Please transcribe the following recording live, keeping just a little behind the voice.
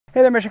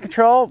Hey there, Mission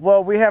Control.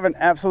 Well, we have an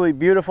absolutely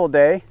beautiful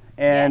day,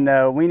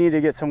 and we need to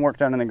get some work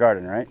done in the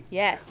garden, right?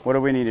 Yes. What do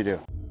we need to do?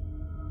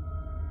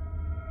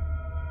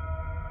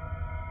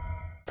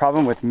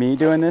 Problem with me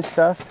doing this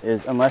stuff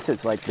is unless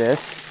it's like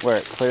this, where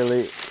it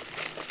clearly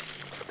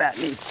that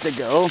needs to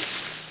go,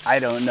 I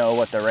don't know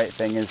what the right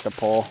thing is to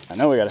pull. I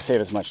know we got to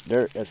save as much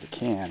dirt as we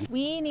can.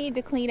 We need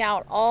to clean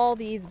out all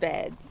these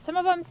beds. Some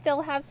of them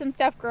still have some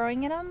stuff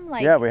growing in them.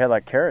 Like, yeah, we had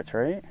like carrots,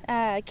 right?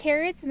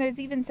 Carrots, and there's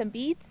even some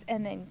beets,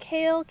 and then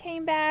kale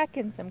came back,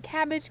 and some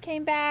cabbage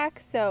came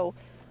back. So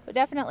we're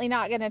definitely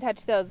not going to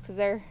touch those because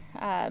they're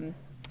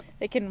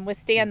they can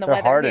withstand the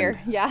weather hardened,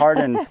 here. Yeah.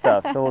 Hardened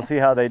stuff. So we'll see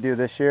how they do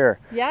this year.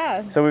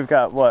 Yeah. So we've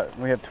got what?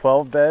 We have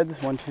 12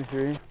 beds. 1, 2,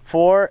 3,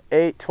 4,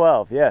 8,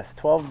 12. Yes,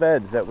 12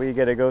 beds that we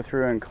get to go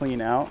through and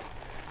clean out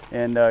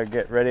and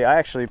get ready. I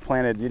actually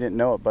planted, you didn't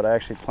know it, but I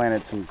actually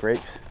planted some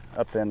grapes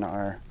up in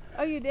our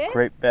you did?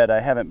 grape bed. I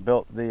haven't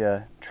built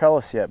the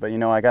trellis yet, but you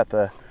know, I got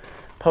the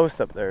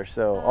post up there.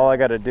 So all I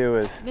got to do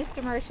is...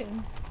 Mr.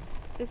 Martian,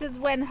 this is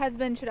when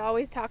husbands should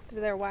always talk to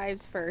their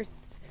wives first.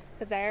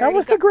 That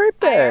was the grape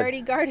bed. I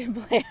already garden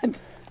planned.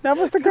 That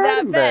was the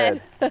garden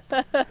bed.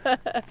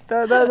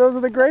 Those are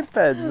the grape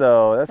beds,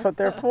 though. That's what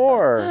they're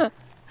for.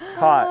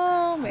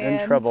 Caught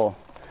in trouble.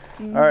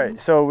 All right,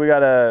 so we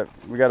gotta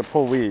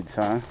pull weeds,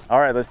 huh? All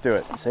right, let's do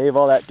it. Save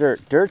all that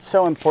dirt. Dirt's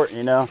so important,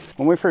 you know.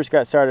 When we first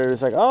got started, it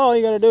was like, oh, all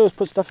you gotta do is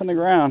put stuff in the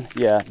ground.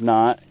 Yeah,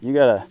 not. You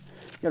gotta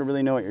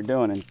really know what you're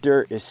doing, and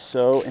dirt is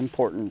so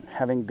important.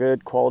 Having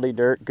good quality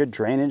dirt, good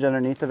drainage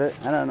underneath of it.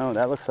 I don't know,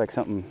 that looks like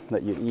something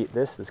that you'd eat.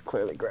 This is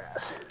clearly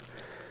grass.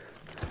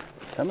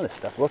 Some of this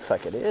stuff looks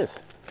like it is.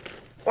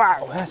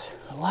 Wow, that's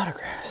a lot of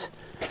grass.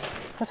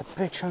 That's a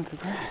big chunk of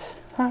grass.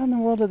 How in the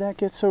world did that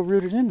get so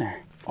rooted in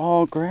there?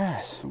 All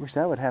grass. I wish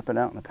that would happen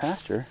out in the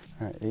pasture.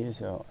 All right,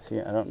 these, see,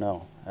 I don't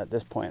know. At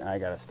this point, I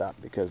gotta stop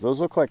because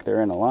those look like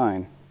they're in a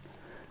line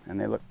and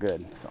they look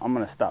good. So I'm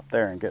gonna stop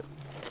there and get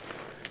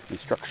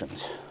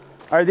instructions.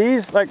 Are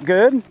these like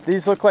good?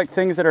 These look like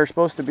things that are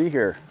supposed to be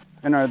here.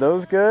 And are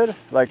those good?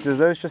 Like, does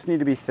those just need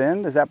to be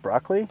thinned? Is that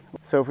broccoli?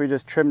 So if we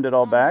just trimmed it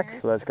all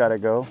back, so that's gotta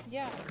go?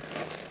 Yeah.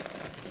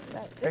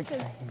 Big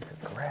things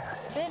of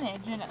grass. Spinach,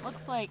 and it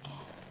looks like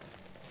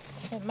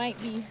it might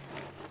be,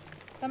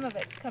 some of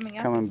it's coming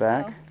up. Coming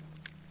back? Well.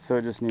 So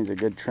it just needs a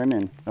good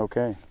trimming.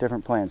 Okay,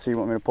 different plan. So you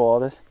want me to pull all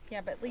this?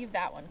 Yeah, but leave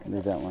that one.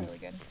 Leave that one. Really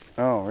good.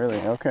 Oh, really?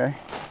 Okay.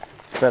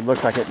 This bed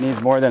looks like it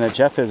needs more than a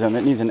Jeffism.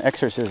 It needs an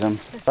exorcism.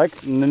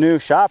 Like in the new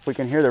shop, we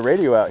can hear the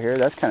radio out here.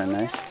 That's kind of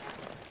nice.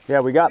 Yeah,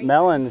 we got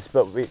melons,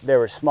 but they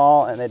were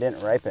small and they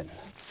didn't ripen.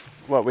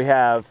 What we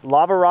have,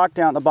 lava rock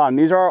down at the bottom.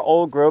 These are our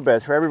old grow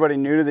beds. For everybody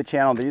new to the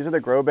channel, these are the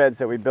grow beds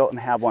that we built in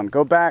Have One.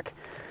 Go back,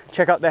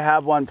 check out the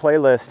Have One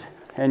playlist,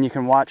 and you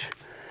can watch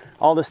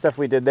all the stuff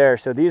we did there.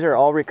 So these are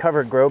all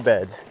recovered grow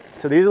beds.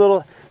 So these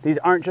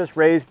aren't just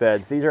raised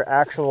beds. These are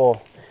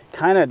actual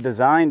kind of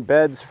designed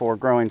beds for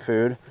growing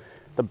food.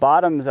 The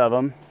bottoms of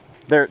them,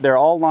 they're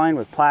all lined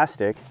with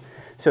plastic,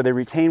 so they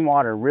retain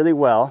water really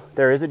well.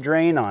 There is a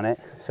drain on it,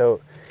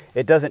 so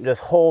it doesn't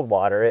just hold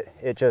water,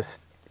 it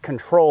just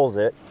controls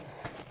it.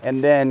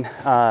 And then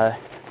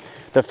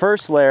the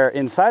first layer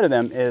inside of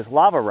them is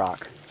lava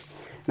rock.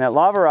 And that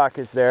lava rock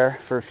is there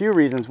for a few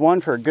reasons.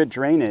 One, for good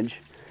drainage,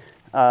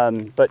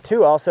 but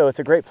two, also it's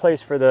a great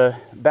place for the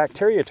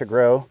bacteria to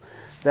grow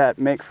that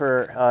make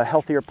for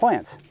healthier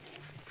plants.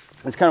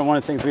 That's kind of one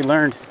of the things we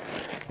learned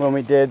when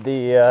we did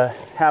the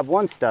Have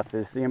One stuff,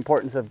 is the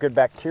importance of good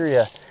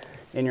bacteria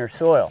in your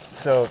soil.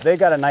 So they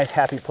got a nice,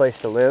 happy place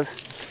to live.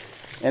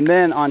 And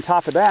then on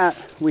top of that,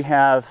 we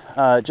have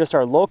just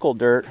our local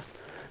dirt,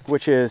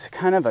 which is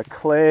kind of a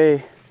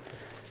clay,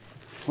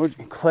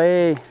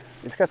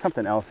 it's got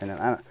something else in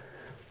it.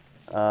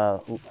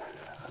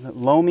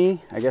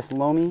 Loamy, I guess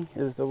loamy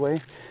is the way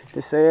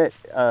to say it,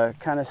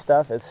 kind of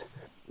stuff. It's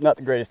not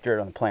the greatest dirt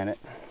on the planet.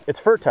 It's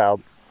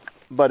fertile,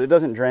 but it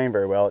doesn't drain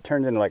very well. It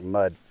turns into like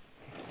mud.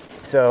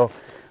 So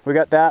we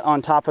got that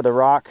on top of the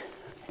rock,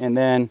 and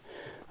then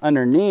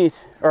underneath,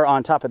 or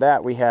on top of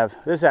that, we have,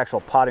 this is actual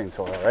potting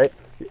soil, right?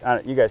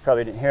 You guys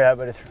probably didn't hear that,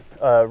 but it's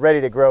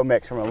ready to grow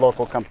mix from a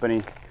local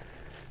company.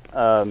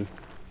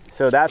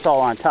 So that's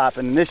all on top.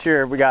 And this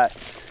year we got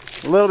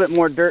a little bit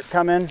more dirt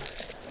coming.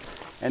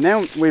 And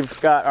then we've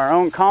got our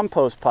own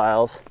compost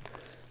piles,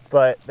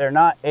 but they're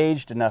not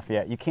aged enough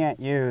yet. You can't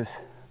use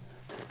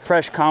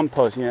fresh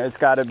compost, you know, it's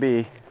gotta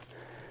be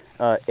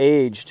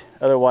aged.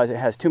 Otherwise it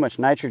has too much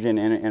nitrogen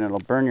in it and it'll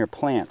burn your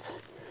plants.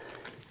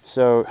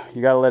 So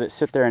you gotta let it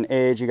sit there and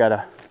age. You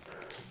gotta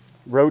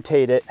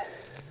rotate it,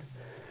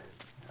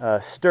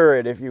 stir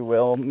it, if you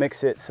will,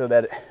 mix it so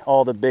that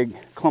all the big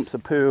clumps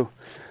of poo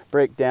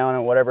break down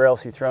and whatever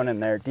else you've thrown in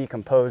there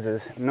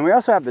decomposes. And then we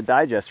also have the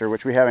digester,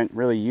 which we haven't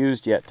really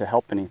used yet to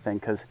help anything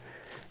because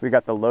we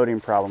got the loading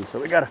problem. So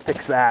we got to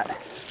fix that.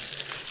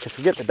 If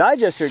we get the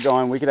digester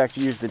going, we could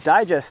actually use the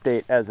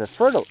digestate as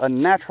a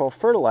natural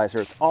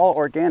fertilizer. It's all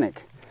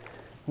organic.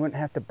 We wouldn't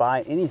have to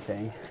buy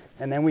anything,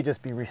 and then we'd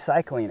just be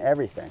recycling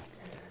everything.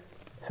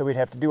 So we'd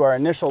have to do our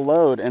initial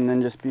load and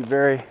then just be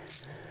very,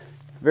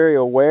 very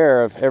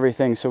aware of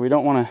everything. So we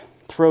don't want to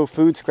throw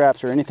food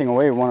scraps or anything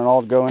away. We want it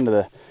all to go into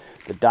the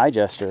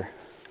digester.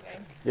 Okay.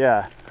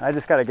 Yeah, I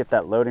just got to get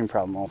that loading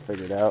problem all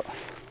figured out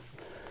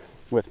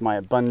with my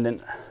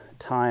abundant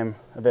time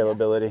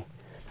availability.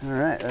 Yeah. All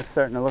right, that's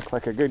starting to look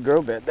like a good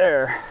grow bed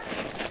there.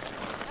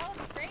 That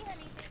looks great,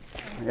 honey.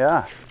 Thank you.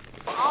 Yeah.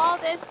 All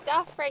this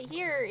stuff right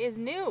here is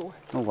new.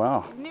 Oh,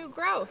 wow. It's new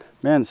growth.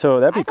 Man, so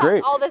that'd be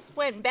great. All this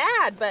went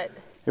bad, but...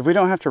 If we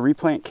don't have to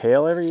replant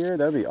kale every year,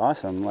 that'd be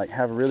awesome. Like,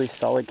 have really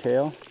solid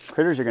kale.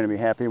 Critters are going to be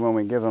happy when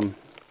we give them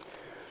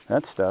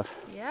that stuff.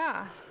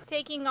 Yeah.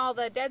 Taking all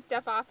the dead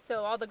stuff off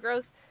so all the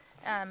growth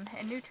and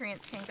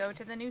nutrients can go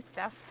to the new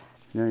stuff.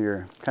 You know,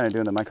 you're kind of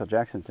doing the Michael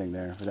Jackson thing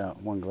there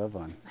without one glove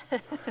on.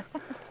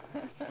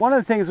 One of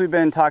the things we've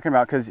been talking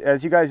about, because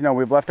as you guys know,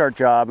 we've left our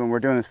job and we're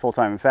doing this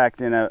full-time. In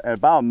fact, in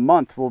about a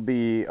month, we'll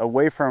be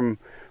away from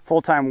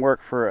full-time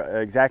work for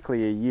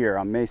exactly a year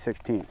on May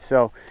 16th.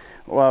 So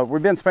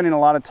we've been spending a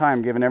lot of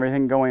time, given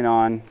everything going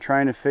on,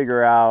 trying to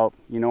figure out,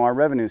 you know, our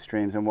revenue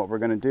streams and what we're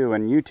going to do.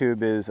 And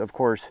YouTube is, of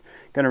course,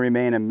 going to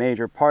remain a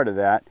major part of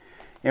that.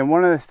 And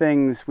one of the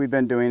things we've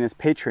been doing is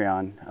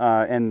Patreon.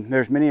 And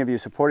there's many of you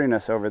supporting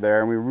us over there,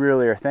 and we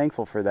really are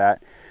thankful for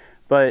that.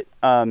 But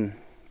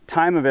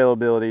time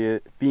availability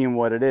being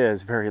what it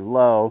is, very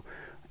low,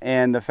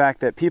 and the fact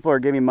that people are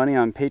giving money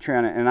on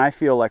Patreon, and I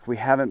feel like we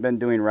haven't been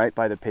doing right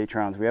by the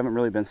patrons. We haven't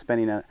really been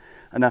spending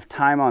enough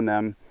time on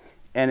them,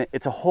 and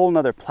it's a whole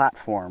nother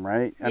platform,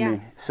 right? Yeah. I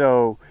mean,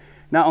 so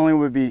not only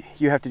would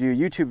you have to do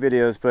YouTube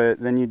videos,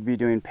 but then you'd be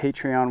doing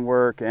Patreon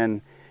work,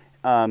 and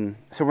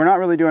so we're not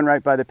really doing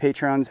right by the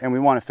patrons, and we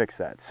want to fix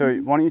that. So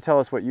why don't you tell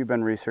us what you've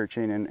been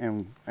researching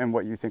and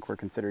what you think we're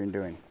considering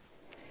doing?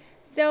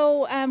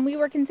 So we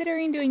were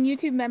considering doing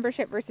YouTube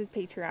membership versus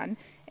Patreon,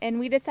 and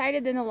we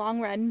decided in the long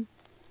run,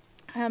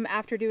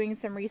 after doing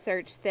some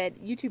research,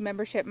 that YouTube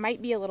membership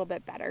might be a little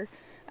bit better.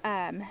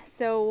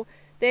 So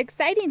the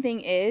exciting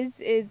thing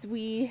is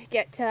we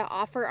get to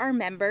offer our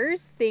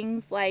members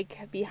things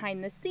like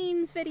behind the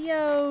scenes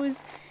videos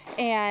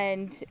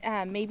and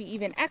maybe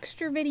even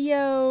extra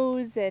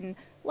videos and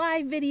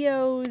live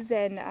videos,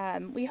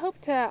 and we hope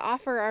to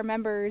offer our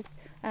members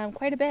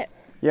quite a bit.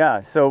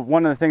 Yeah, so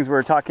one of the things we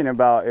were talking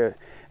about,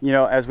 you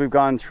know, as we've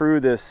gone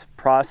through this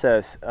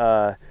process,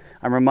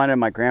 I'm reminded of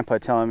my grandpa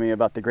telling me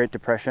about the Great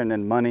Depression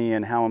and money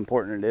and how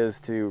important it is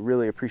to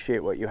really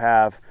appreciate what you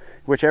have,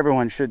 which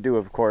everyone should do,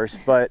 of course.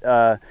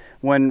 But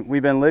when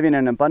we've been living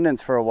in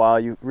abundance for a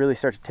while, you really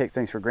start to take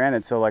things for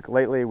granted. So like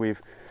lately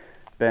we've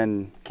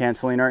been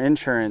canceling our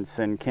insurance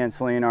and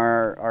canceling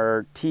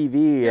our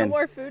TV. No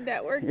more Food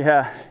Network.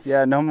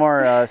 Yeah, no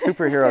more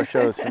superhero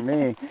shows for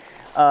me.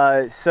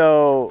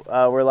 So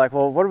we're like,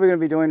 well, what are we going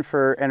to be doing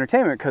for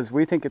entertainment? Because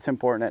we think it's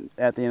important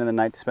at the end of the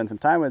night to spend some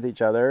time with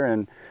each other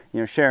and,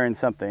 you know, sharing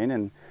something.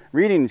 And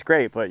reading is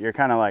great, but you're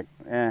kind of like,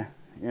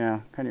 you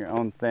know, kind of your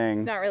own thing.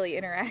 It's not really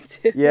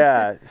interactive.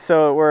 Yeah.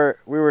 So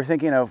we were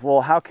thinking of,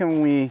 well, how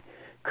can we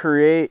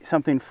create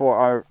something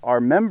for our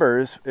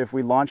members if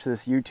we launch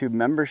this YouTube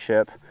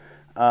membership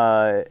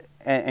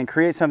and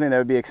create something that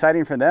would be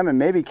exciting for them and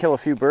maybe kill a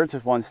few birds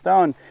with one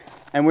stone.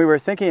 And we were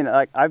thinking,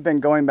 like, I've been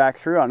going back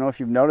through, I don't know if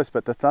you've noticed,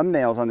 but the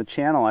thumbnails on the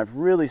channel, I've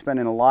really spent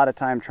a lot of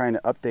time trying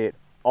to update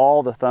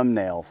all the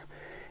thumbnails.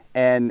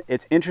 And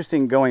it's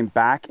interesting going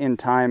back in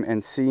time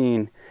and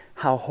seeing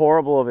how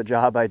horrible of a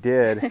job I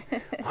did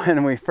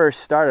when we first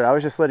started. I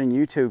was just letting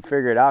YouTube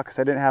figure it out because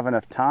I didn't have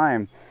enough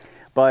time.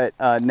 But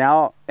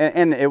now,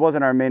 and it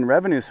wasn't our main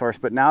revenue source,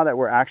 but now that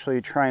we're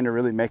actually trying to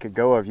really make a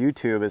go of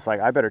YouTube, it's like,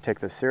 I better take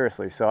this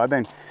seriously. So I've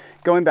been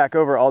going back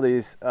over all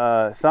these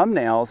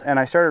thumbnails, and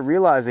I started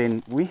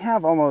realizing we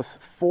have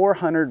almost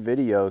 400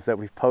 videos that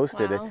we've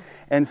posted. Wow.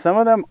 And some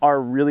of them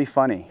are really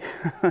funny.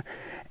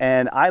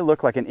 And I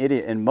look like an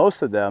idiot in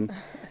most of them.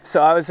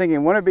 So I was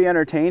thinking, wouldn't it be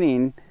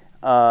entertaining,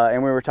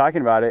 and we were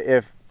talking about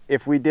it,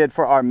 if we did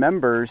for our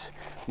members,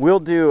 we'll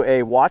do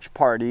a watch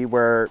party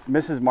where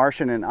Mrs.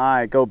 Martian and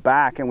I go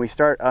back and we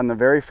start on the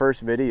very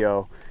first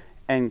video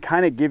and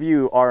kind of give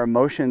you our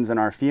emotions and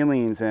our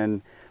feelings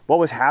and what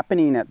was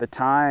happening at the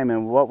time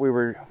and what we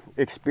were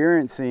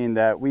experiencing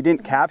that we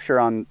didn't capture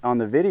on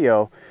the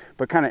video,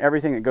 but kind of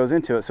everything that goes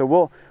into it.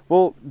 So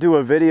we'll do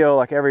a video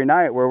like every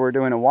night where we're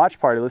doing a watch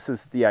party. This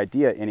is the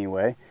idea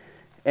anyway.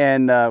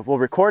 And we'll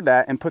record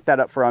that and put that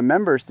up for our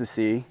members to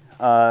see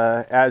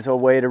as a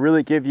way to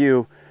really give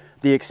you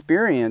the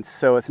experience.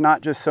 So it's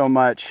not just so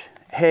much,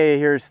 hey,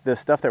 here's the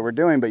stuff that we're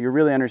doing, but you're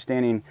really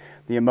understanding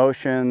the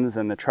emotions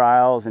and the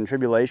trials and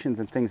tribulations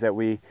and things that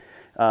we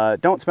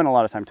don't spend a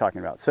lot of time talking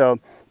about. So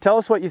tell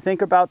us what you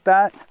think about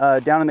that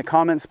down in the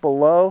comments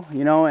below,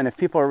 you know, and if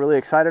people are really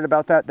excited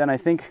about that, then I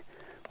think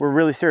we're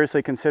really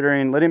seriously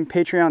considering letting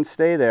Patreon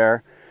stay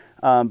there,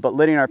 but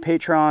letting our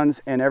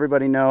patrons and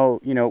everybody know,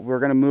 you know, we're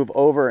going to move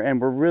over and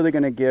we're really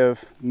going to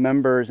give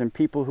members and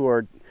people who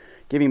are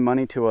giving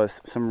money to us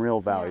some real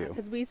value.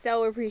 Because we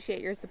so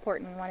appreciate your support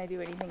and we want to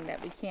do anything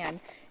that we can.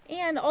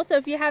 And also,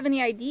 if you have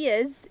any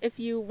ideas, if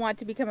you want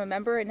to become a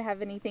member and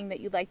have anything that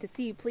you'd like to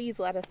see, please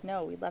let us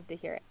know. We'd love to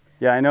hear it.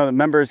 Yeah, I know that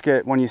members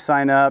get, when you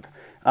sign up,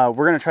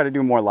 we're going to try to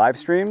do more live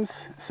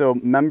streams. So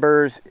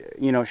members,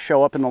 you know,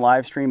 show up in the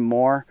live stream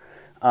more.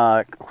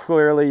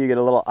 Clearly, you get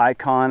a little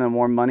icon and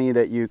more money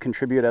that you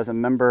contribute as a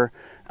member.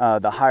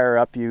 The higher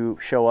up you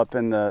show up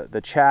in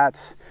the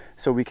chats,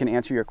 so we can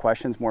answer your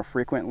questions more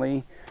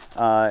frequently.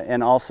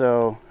 And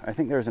also, I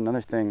think there's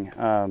another thing.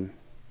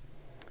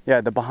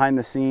 Yeah, the behind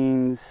the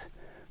scenes,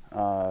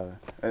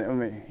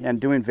 and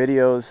doing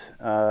videos,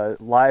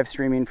 live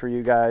streaming for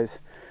you guys.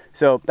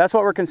 So that's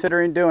what we're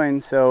considering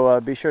doing. So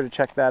be sure to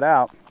check that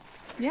out.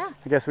 Yeah.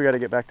 I guess we got to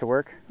get back to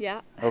work.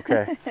 Yeah.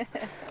 Okay.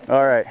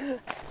 All right.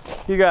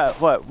 You got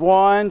what?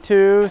 1,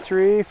 2,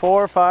 3,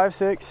 4, 5,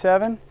 6,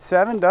 7.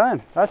 7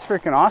 done. That's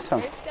freaking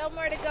awesome. There's still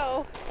more to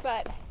go,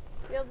 but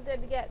feels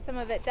good to get some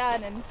of it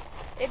done, and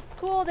it's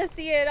cool to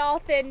see it all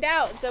thinned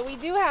out. So we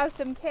do have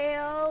some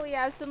kale, we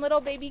have some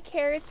little baby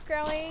carrots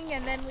growing,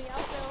 and then we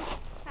also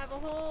have a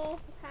whole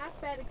half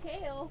bed of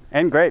kale.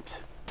 And grapes.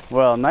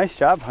 Well, nice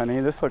job,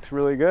 honey. This looks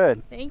really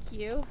good. Thank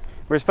you.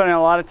 We're spending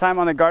a lot of time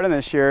on the garden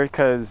this year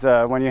because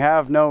when you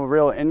have no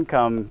real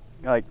income,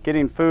 like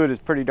getting food is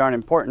pretty darn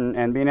important,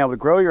 and being able to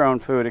grow your own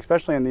food,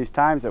 especially in these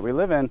times that we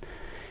live in,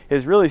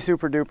 is really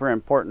super duper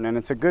important. And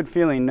it's a good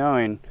feeling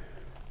knowing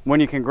when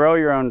you can grow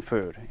your own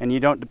food and you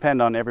don't depend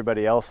on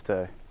everybody else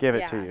to give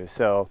it to you.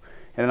 So,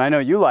 and I know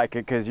you like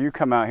it because you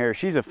come out here.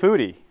 She's a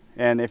foodie,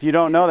 and if you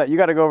don't know that, you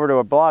got to go over to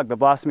her blog,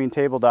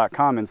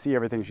 theblossomingtable.com, and see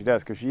everything she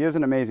does, because she is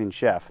an amazing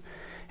chef.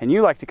 And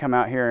you like to come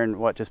out here and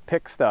just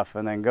pick stuff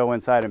and then go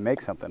inside and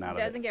make something out of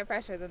it. It doesn't get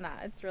fresher than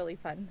that. It's really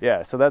fun.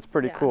 Yeah, so that's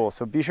pretty cool.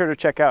 So be sure to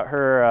check out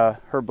her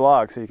her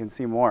blog so you can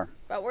see more.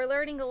 But we're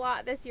learning a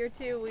lot this year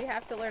too. We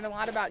have to learn a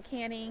lot about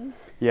canning.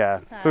 Yeah,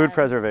 food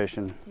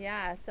preservation.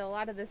 Yeah, so a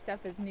lot of this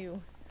stuff is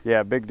new.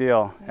 Yeah, big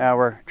deal.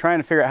 We're trying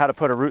to figure out how to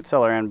put a root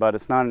cellar in, but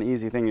it's not an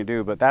easy thing to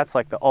do. But that's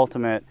like the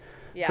ultimate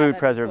food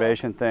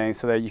preservation thing,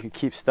 so that you can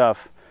keep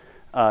stuff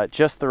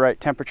just the right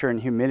temperature and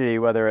humidity,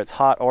 whether it's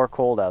hot or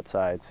cold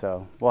outside.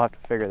 So we'll have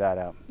to figure that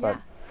out. But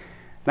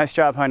nice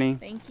job, honey.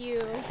 Thank you.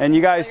 And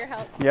you guys,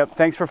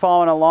 thanks for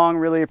following along.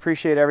 Really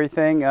appreciate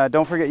everything.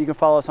 Don't forget, you can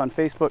follow us on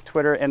Facebook,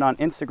 Twitter, and on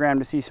Instagram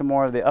to see some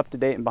more of the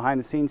up-to-date and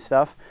behind-the-scenes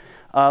stuff.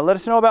 Let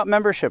us know about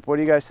membership. What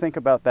do you guys think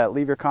about that?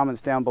 Leave your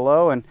comments down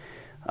below. And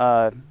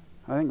I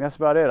think that's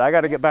about it. I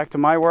got to get back to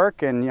my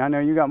work, and I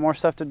know you got more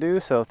stuff to do.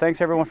 So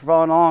thanks, everyone, for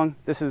following along.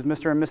 This is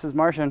Mr. and Mrs.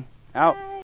 Martian. Out. Bye.